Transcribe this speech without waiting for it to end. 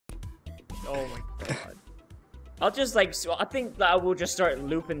Oh my god. I'll just like, so I think that I will just start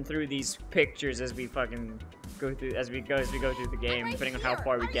looping through these pictures as we fucking go through, as we go through the game, depending on how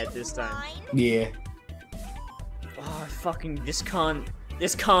far we get this time. Yeah. Oh, fucking, this con,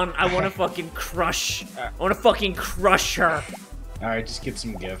 I wanna fucking crush. I wanna fucking crush her. Alright, just get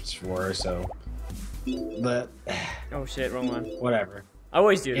some gifts for her, so. But. Oh shit, wrong one. Whatever. I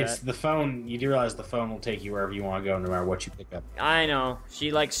always do that. It's the phone. You do realize the phone will take you wherever you want to go, no matter what you pick up. I know.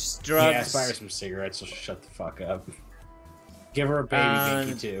 She likes drugs. Yeah, buy her some cigarettes, so she'll shut the fuck up. Give her a baby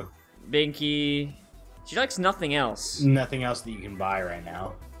Binky, too. Binky. She likes nothing else. Nothing else that you can buy right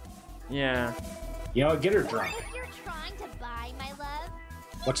now. Yeah. You know, get her drunk. You're trying to buy, my love.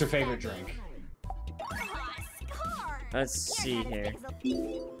 What's her favorite drink? Let's see here.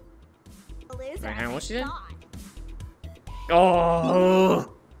 Wait, hang on, what's she in?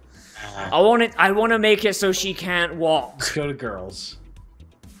 Oh, I want to make it so she can't walk. Let's go to girls.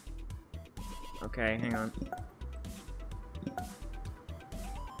 Okay, hang on.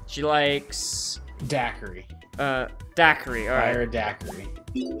 She likes daiquiri. Daiquiri. All right. Buy her a daiquiri.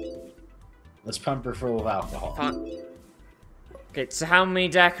 Let's pump her full of alcohol. Okay, so how many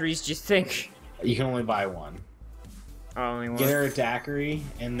daiquiris do you think? You can only buy one. Oh, only one. Get her a daiquiri,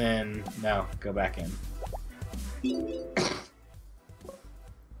 and then no, go back in.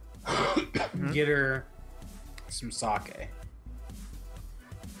 Get her some sake.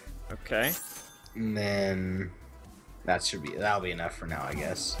 Okay. And then that'll be enough for now, I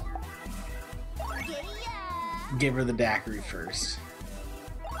guess. Give her the daiquiri first.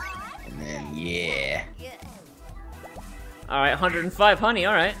 And then yeah. Alright, 105 honey,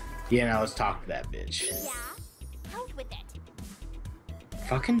 alright. Yeah, now let's talk to that bitch. Yeah. Out with it.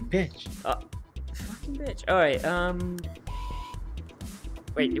 Fucking bitch. Fucking bitch. Alright,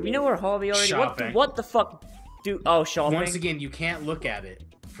 wait, do we know her hobby already? Shopping. What the fuck do... Oh, shopping. Once again, you can't look at it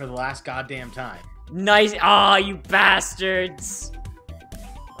for the last goddamn time. Nice. Ah, you bastards.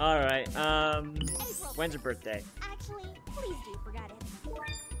 Alright, when's her birthday? Actually, please do forget it.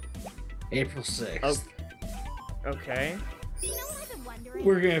 April 6th. Oh. Okay. You know what I've been wondering?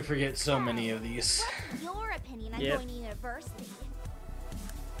 We're gonna forget so many of these. What's your opinion on Yep. going to university?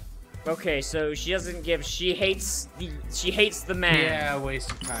 Okay, so she doesn't give... She hates the man. Yeah,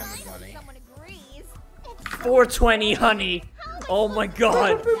 waste of time and money. Someone agrees. 420 honey. Oh my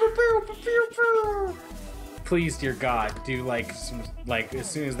god. Please, dear God, do like some as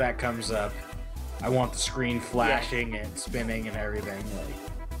soon as that comes up, I want the screen flashing and spinning and everything.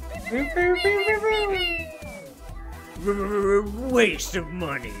 Waste of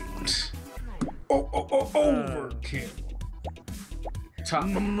money. Overkill. Top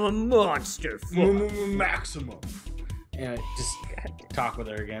Monster fuck. maximum. Yeah, just talk with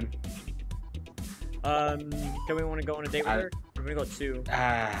her again. Do we want to go on a date with her? We're gonna go 2.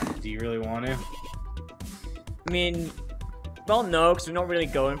 Do you really want to? I mean, well, no, because we're not really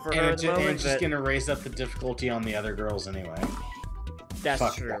going for her at the moment. It's just gonna raise up the difficulty on the other girls anyway. That's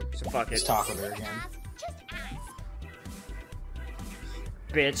Fuck true. that. So fuck it. Let's talk with her again. Just ask.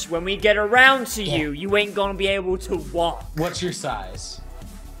 Bitch, when we get around to you, you ain't gonna be able to walk. What's your size?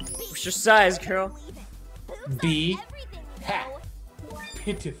 What's your size, girl? B. Everything you Ha. know.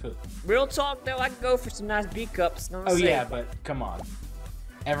 Pitiful. Real talk, though, I can go for some nice B cups. Know what I'm Oh saying? yeah, but come on.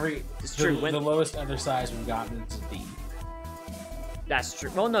 It's true. The lowest other size we've gotten is a D. That's true.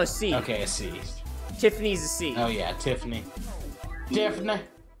 Well, no, C. Okay, a C. Tiffany's a C. Oh yeah, Tiffany. Tiffany.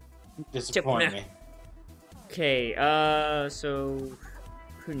 Disappoint Tiffany. me. Okay, so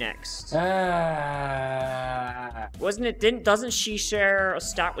who next? Wasn't it? Doesn't she share a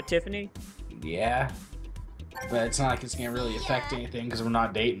stat with Tiffany? Yeah. But it's not like it's gonna really affect anything because we're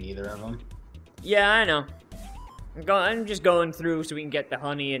not dating either of them. Yeah, I know. I'm just going through so we can get the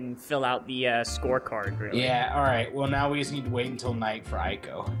honey and fill out the scorecard, really. Yeah, alright. Well, now we just need to wait until night for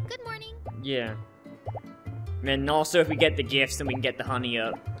Aiko. Good morning. Yeah. And also, if we get the gifts, then we can get the honey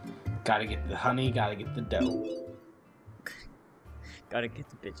up. Gotta get the honey, gotta get the dough. Gotta get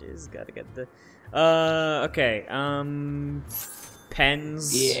the bitches, gotta get the... okay,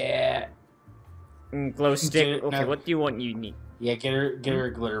 pens. Yeah. Glow stick. No. Okay, what do you want you need? Yeah, get her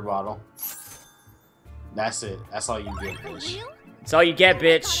a glitter bottle. That's it. That's all you get, bitch. That's all you get,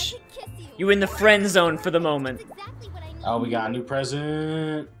 bitch. You in the friend zone for the moment. Exactly what I need. Oh, we got a new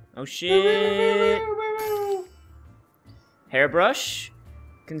present. Oh shit. Hairbrush.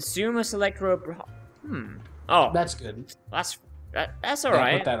 Consume a select row. Oh, That's good. that's Yeah,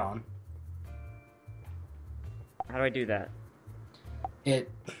 alright. put that on. How do I do that? It.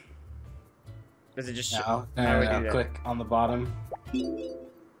 Does it just? No, How do I do that? click on the bottom.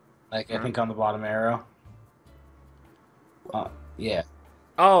 Like, I think on the bottom arrow. Yeah.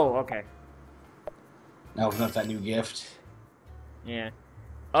 Oh, okay. Open up that new gift. Yeah.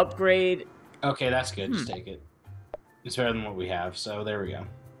 Upgrade. Okay, that's good. Just take it. It's better than what we have, so there we go.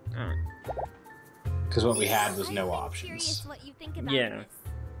 Alright. Because what we had was I'm no really options. Curious what you think about Yeah. this.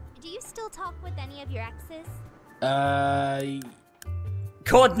 Do you still talk with any of your exes?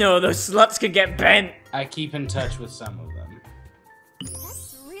 God no, those sluts could get bent. I keep in touch with some of them.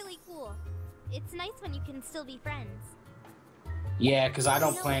 That's really cool. It's nice when you can still be friends. Yeah, because I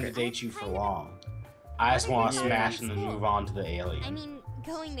don't plan to date you for long. I just want to Yeah. smash and then move on to the alien. I mean,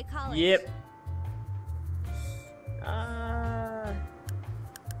 going to college. Yep.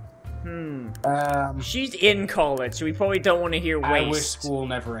 She's in college, so we probably don't want to hear waste. I wish school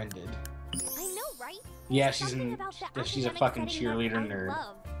never ended. I know, right? Yeah, Something about the she's a academic fucking setting that cheerleader I nerd.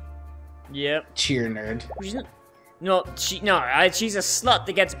 love. Yep. Cheer nerd. She's a slut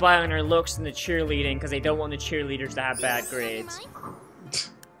that gets by on her looks in the cheerleading because they don't want the cheerleaders to have bad grades.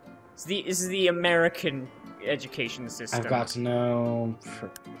 This is the American education system. I've got to know.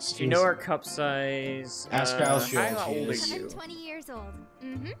 Do you know our cup size? Ask her how she how old are is. you? I'm 20 years old.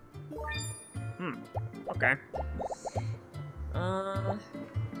 Mm-hmm. Okay.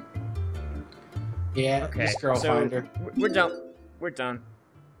 Yeah, Okay. this girl so finder. we're done. We're done.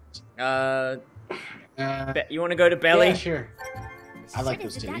 You want to go to Belly? Yeah, sure. I like Shit,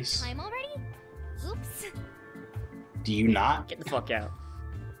 those is it that titties. time already? Oops. Do you not? Get the fuck out.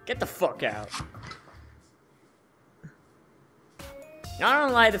 Get the fuck out. I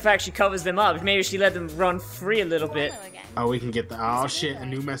don't like the fact she covers them up. Maybe she let them run free a little bit. Hello again. Oh, we can get the. Oh shit! A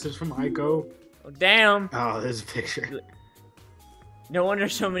new message from Aiko. Oh, damn. Oh, there's a picture. No wonder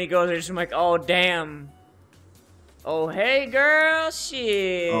so many girls are just like, oh, damn. Oh, hey, girl.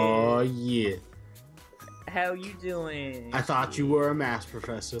 Shit. Oh yeah. How you doing? I thought you were a math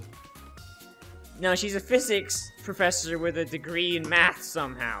professor. No, she's a physics professor with a degree in math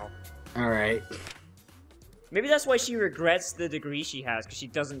somehow. All right. Maybe that's why she regrets the degree she has, because she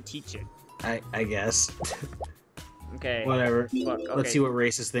doesn't teach it. I guess. Okay. Whatever. Fuck, okay. Let's see what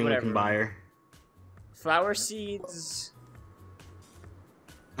racist thing we Whatever. can buy her. Flower seeds.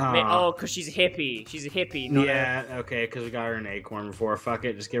 Aw. Oh, because she's a hippie. She's a hippie. Not Yeah, okay, because we got her an acorn before. Fuck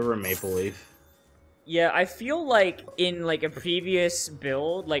it, just give her a maple leaf. Yeah, I feel like in like a previous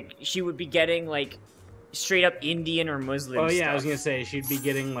build, like she would be getting like straight up Indian or Muslim Oh yeah, stuff. I was gonna say she'd be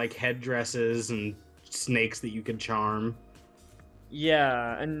getting like headdresses and snakes that you could charm.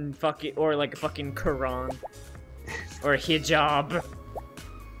 Yeah, and fucking or like a fucking Quran or a hijab.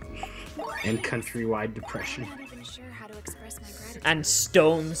 And countrywide depression. I'm not even sure how to express my gratitude. And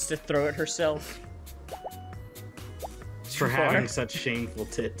stones to throw at herself. For Too having far. such shameful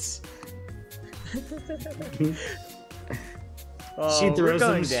tits. Oh, She we're throws them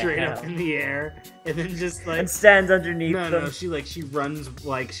going to straight up hell. in the air and then just like And stands underneath no, them. no, she runs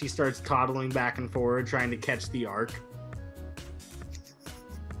like she starts toddling back and forward trying to catch the arc.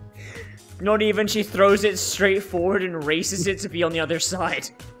 Not even, she throws it straight forward and races it to be on the other side.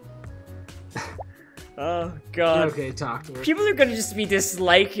 Oh god. Okay, talk to her. People are gonna just be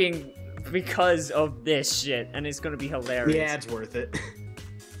disliking because of this shit, and it's gonna be hilarious. Yeah, it's worth it.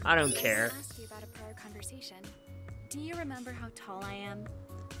 I don't I care. wanna ask you about a prior conversation. Do you remember how tall I am?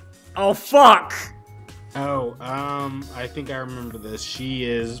 Oh fuck! Oh, I think I remember this. She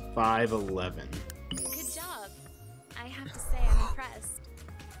is 5'11". Good job. I have to say I'm impressed.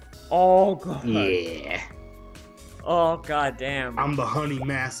 Oh god. Yeah. Oh god damn. I'm the honey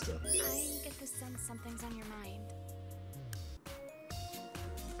master. I get the sense something's on your mind.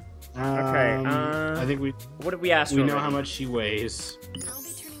 Okay, I think we what did we ask know already? how much she weighs. I'll be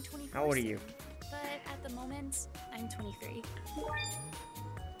turning 24. How old are you? But at the moment, I'm 23.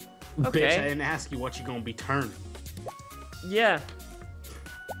 Okay. Bitch, I didn't ask you what you gonna be turning. Yeah.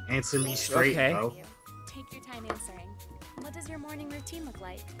 Answer me straight, Okay. bro. Take your time answering. What does your morning routine look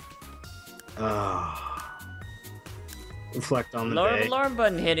like? Reflect on the day. Alarm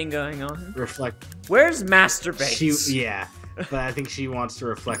button hitting going on. Reflect. Where's masturbate? Yeah, but I think she wants to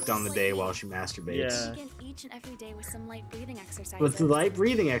reflect on the day while she masturbates. Yeah. Begin each and every day with some light breathing exercises. With the light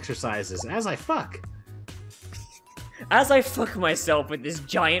breathing exercises as I fuck. As I fuck myself with this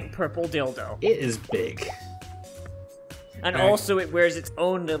giant purple dildo. It is big. And Alright. also it wears its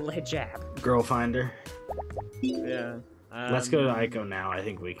own little hijab. Girl finder. Yeah. Let's go to Aiko now. I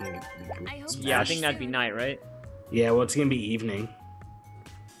think we can. I hope Yeah, I so. think that'd be night, right? Yeah, well, it's gonna be evening,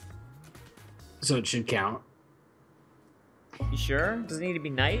 so it should count. You sure? Does it need to be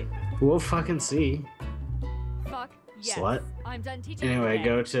night? We'll fucking see. Fuck yes. Slut. I'm done teaching. Anyway,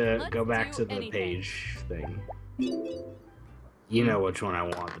 today. go back Let's to do the anything. page thing. You know which one I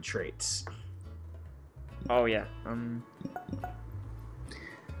want. The traits. Oh yeah.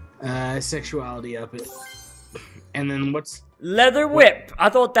 Sexuality up it. And then what's Leather whip. I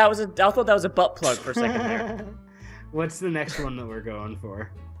thought that was a butt plug for a second there. what's the next one that we're going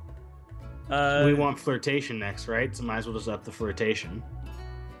for? Uh, We want flirtation next, right? So might as well just up the flirtation.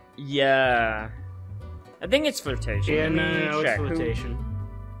 Yeah. I think it's flirtation. Yeah, Let no, me it's check. flirtation.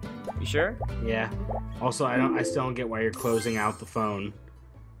 You sure? Yeah. Also, I still don't get why you're closing out the phone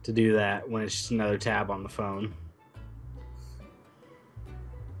to do that when it's just another tab on the phone.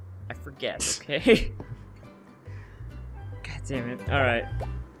 I forget, okay? God damn it. Alright.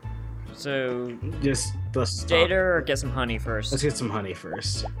 So, Just let's date stop. her or get some honey first? Let's get some honey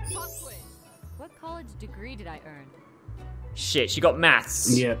first. What college degree did I earn? Shit, she got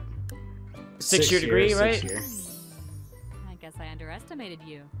maths. Yep. 6-year degree, right? 6 year. I guess I underestimated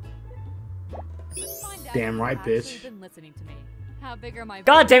you. Let's find out Damn if right, you've actually bitch. been listening to me. How big are my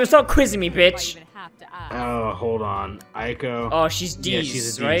God damn it, boobs? stop quizzing me, If I bitch! even have to ask. Oh, hold on. Aiko. Oh, she's D's, yeah,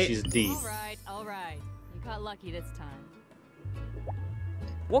 she's a D. right? She's a D. All right. You got lucky this time.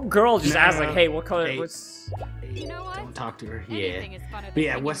 What girl just No, asked, no, like, no. hey, what color, Hey. what's... You know what? Don't talk to her. Anything Yeah. is funner But than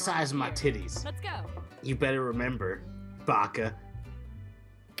yeah, when what you're size are my here. titties? Let's go. You better remember, Baka.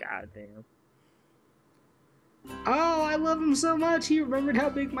 God damn. Oh, I love him so much. He remembered how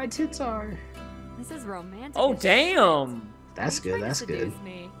big my tits are. This is romantic. Oh, as damn! That's shit. Are good. you trying That's to good. seduce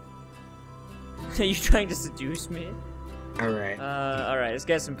me? Are you trying to seduce me? All right. Alright, let's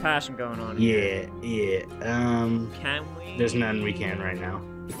get some passion going on here. Yeah. Can we? There's none we can right now.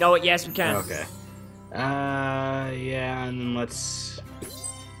 Oh, yes, we can. Okay. Yeah, and then let's.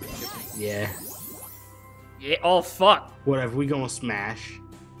 Yeah. Yeah, oh, fuck. Whatever. We gonna smash.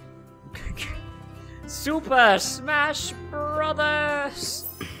 Super Smash Brothers!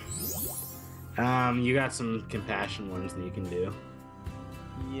 You got some compassion ones that you can do.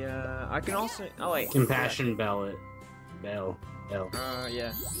 Yeah, I can also... Oh, wait. Compassion Bell. Bell.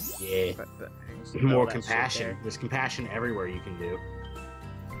 Yeah. Yeah. Spell More that shit compassion. there. There's compassion everywhere you can do.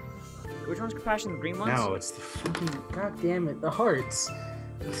 Which one's compassion? The green ones? No, it's the fucking. God damn it, the hearts.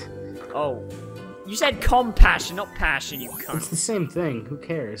 Oh. You said compassion, not passion, you It's cunt. the same thing. Who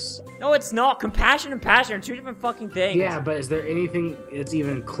cares? No, it's not. Compassion and passion are two different fucking things. Yeah, but is there anything that's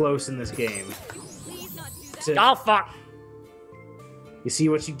even close in this game? Please not do that. To- Oh, fuck. You see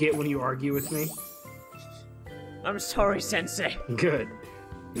what you get when you argue with me? I'm sorry, Sensei. Good.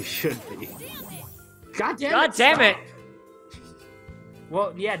 You should be. God damn it! God damn it. stop.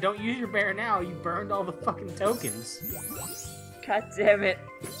 Well, yeah, don't use your bear now. You burned all the fucking tokens. God damn it.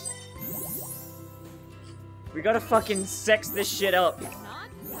 We gotta fucking sex this shit up. Not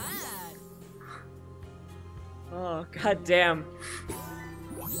bad. Oh, god damn.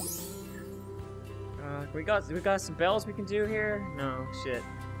 We got some bells we can do here? No, shit.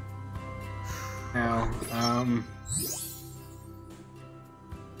 No,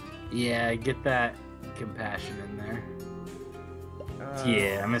 yeah, get that compassion in there.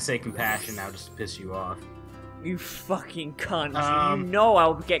 Yeah, I'm gonna say compassion now just to piss you off. You fucking cunt. Um, You know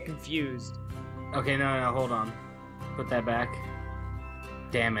I'll get confused. Okay, no, hold on. Put that back.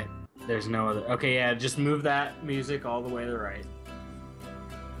 Damn it. There's no other. Okay, yeah, just move that music all the way to the right.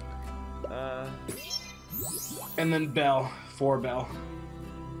 And then bell. 4 bell.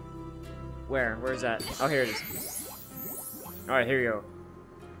 Where's that? Oh, here it is. Alright, here you go.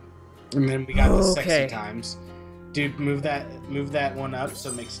 And then we got the Okay. sexy times. Dude, move that one up so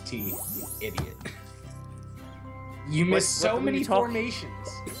it makes T. You idiot. You missed what so were many you talking- formations.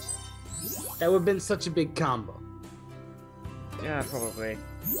 That would have been such a big combo. Yeah, probably.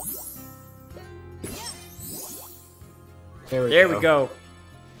 There we go.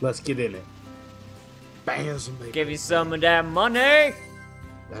 Let's get in it. Bam, baby. Give you some of that money.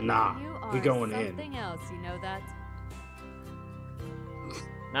 Nah, You we are going in. something else, you know that?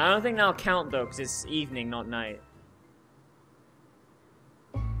 Now, I don't think that'll count though, because it's evening, not night.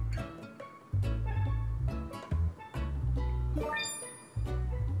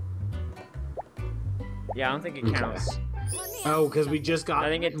 Yeah, I don't think it Okay. counts. Oh, because we just got I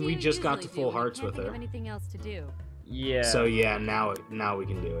think it- we just got to Usually do full when you hearts can't with think her. of anything else to do. Yeah. So yeah, now we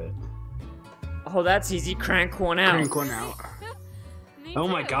can do it. Oh, that's easy. Crank one out. Crank one out. Me Oh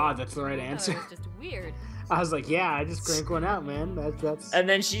my too. god, that's the right I thought answer. it was just weird. I was like, yeah, I just crank one out, man. That's. And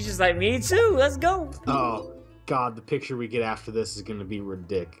then she's just like, me too. Let's go. Oh god, the picture we get after this is gonna be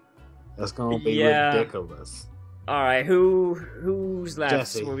ridiculous. That's gonna be Yeah. ridiculous. All right, who's left?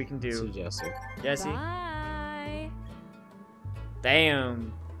 Jesse. What we can So do? Jesse. Jesse. Bye.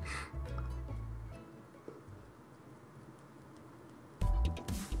 Damn.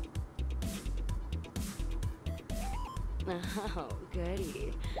 Oh,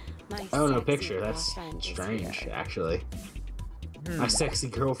 goody. My Oh no, sexy picture. That's girlfriend is strange, here. actually. My sexy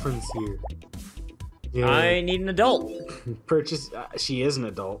girlfriend's here. Yeah. I need an adult. Purchase. She is an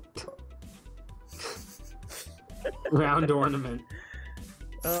adult. Round ornament.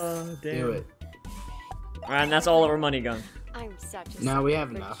 Oh, damn. Do it. Alright, and that's all of our money gone. I'm such a No, we sucker have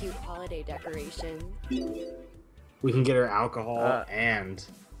for enough. cute holiday decorations. We can get her alcohol and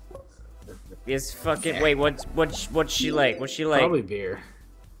Is fucking wait, what's she like? What's she like? probably beer.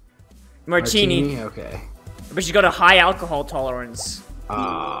 Martini. Okay. But she got a high alcohol tolerance.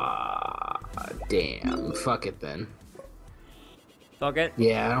 Damn. Fuck it then. Fuck it.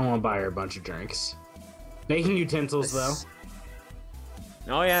 Yeah, I don't want to buy her a bunch of drinks. Baking utensils though.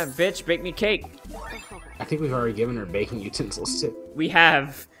 Oh yeah, bitch, bake me cake. I think we've already given her baking utensils too. We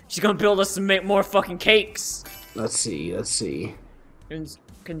have. She's gonna build us some more fucking cakes. Let's see.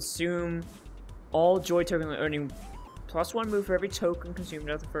 Consume all joy token earning +1 move for every token consumed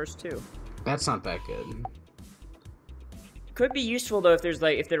out of the first 2. That's not that good. Could be useful though if there's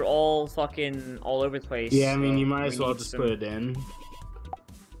like if they're all fucking all over the place. Yeah, I mean you so might as we well need just some- put it in.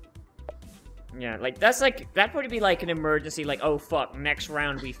 Yeah, like that'd probably be like an emergency, like oh fuck, next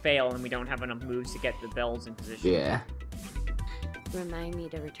round we fail and we don't have enough moves to get the bells in position. Yeah. Remind me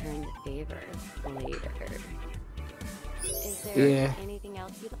to return the favor later. Is there anything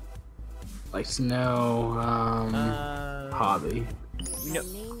else you'd Like to know hobby. You know, My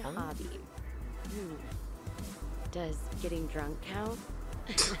main hobby. Does getting drunk count?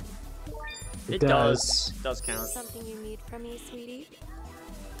 it does. does count. Something you need from me, sweetie?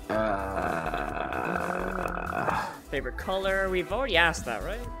 Favorite color? We've already asked that,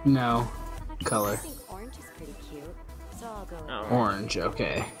 right? No. I Color. think orange is pretty cute, so I'll go with Oh. that. Orange,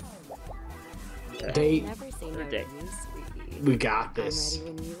 okay. Okay. Date. Never say no to Date. you, sweetie. We got this. I'm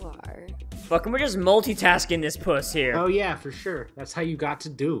ready when you are. Fucking, we're just multitasking this puss here. Oh yeah, for sure. That's how you got to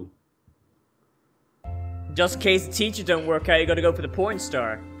do. Just in case the teacher don't work out, you gotta go for the porn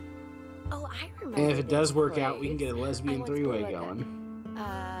star. Oh, I remember. And if it does this work out, we can place. get a lesbian I once three-way blew up going.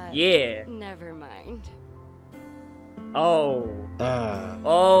 Yeah. Never mind. Oh.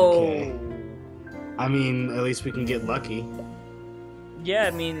 Oh. Okay. I mean, at least we can get lucky. Yeah,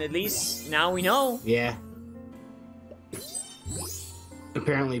 I mean, at least now we know. Yeah.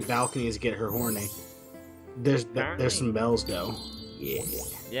 Apparently, balconies get her horny. There's some bells though. Yeah.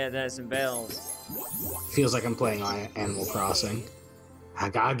 Yeah, there's some bells. Feels like I'm playing on Animal Crossing. I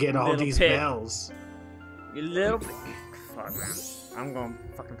gotta get all Little these pig. bells. You little bit. Fuck, man. I'm gonna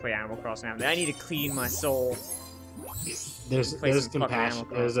fucking play Animal Crossing now. I need to clean my soul. There's Play some fucking compassion.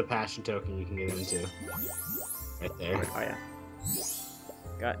 Animal There's a passion token you can get into. Right there. Oh yeah.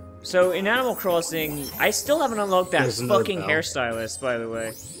 Got. So in Animal Crossing, I still haven't unlocked that There's another fucking bell. hairstylist, by the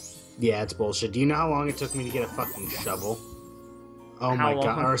way. Yeah, it's bullshit. Do you know how long it took me to get a fucking shovel? Oh How my god.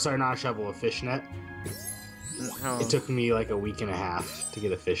 long? Or sorry, not a shovel, a fishnet. How- It took me like a week and a half to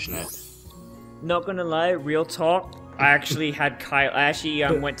get a fishnet. Not gonna lie, real talk. I actually had Kyle. I actually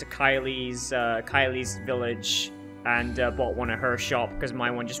went to Kylie's village and bought one at her shop because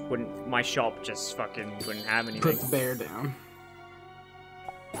my one just wouldn't. My shop just fucking wouldn't have anything. Put the bear down.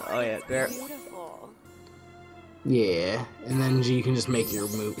 Oh yeah, there. Beautiful. Yeah, and then you can just make your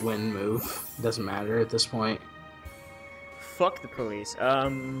wind move. Doesn't matter at this point. Fuck the police.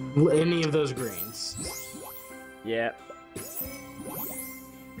 Any of those greens. Yeah.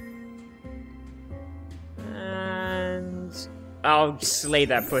 And I'll slay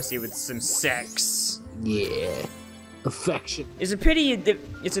that pussy with some sex. Yeah. Affection. It's a pity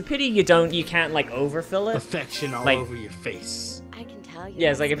you can't like overfill it. Affection all Like- over your face. I can tell you.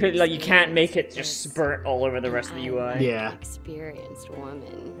 Yeah, it's like a pity, like you can't make it experience just this. spurt all over the rest of the I'm UI. an Yeah. Experienced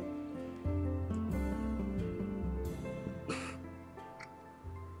woman.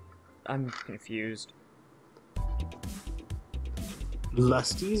 I'm confused.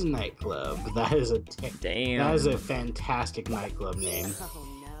 Lusty's nightclub. That is Damn. That is a fantastic nightclub name. Oh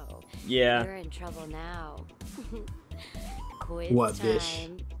no. Yeah. You're in trouble now. Quiz What, time.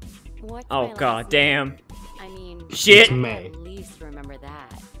 bitch? What's Oh my god last damn. name? I mean, Shit. I May. At least remember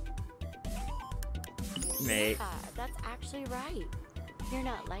that. Mate. Yeah, that's actually right. You're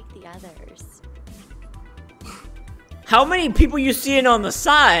not like the others. How many people you seeing on the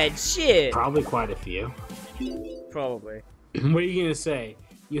side? Shit. Probably quite a few. Probably. What are you gonna say?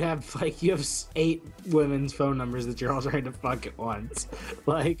 You have 8 women's phone numbers that you're all trying to fuck at once.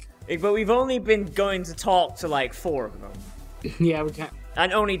 Like, But we've only been going to talk to like 4 of them. yeah, we can't.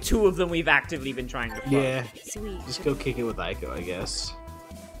 And only 2 of them we've actively been trying to fuck. Yeah, Sweet. just go kick it with Aiko, I guess.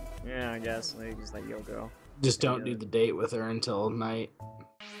 Yeah, I guess. Like, just like, yo, girl. Just don't do the date with her until night.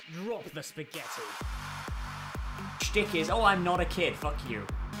 Drop the spaghetti. Shtick is, oh, I'm not a kid. Fuck you.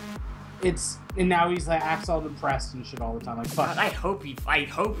 and now he's like acts all depressed and shit all the time. Like fuck. God, I hope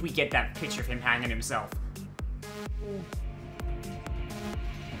we get that picture of him hanging himself.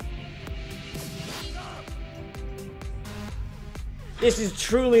 This is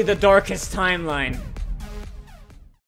truly the darkest timeline.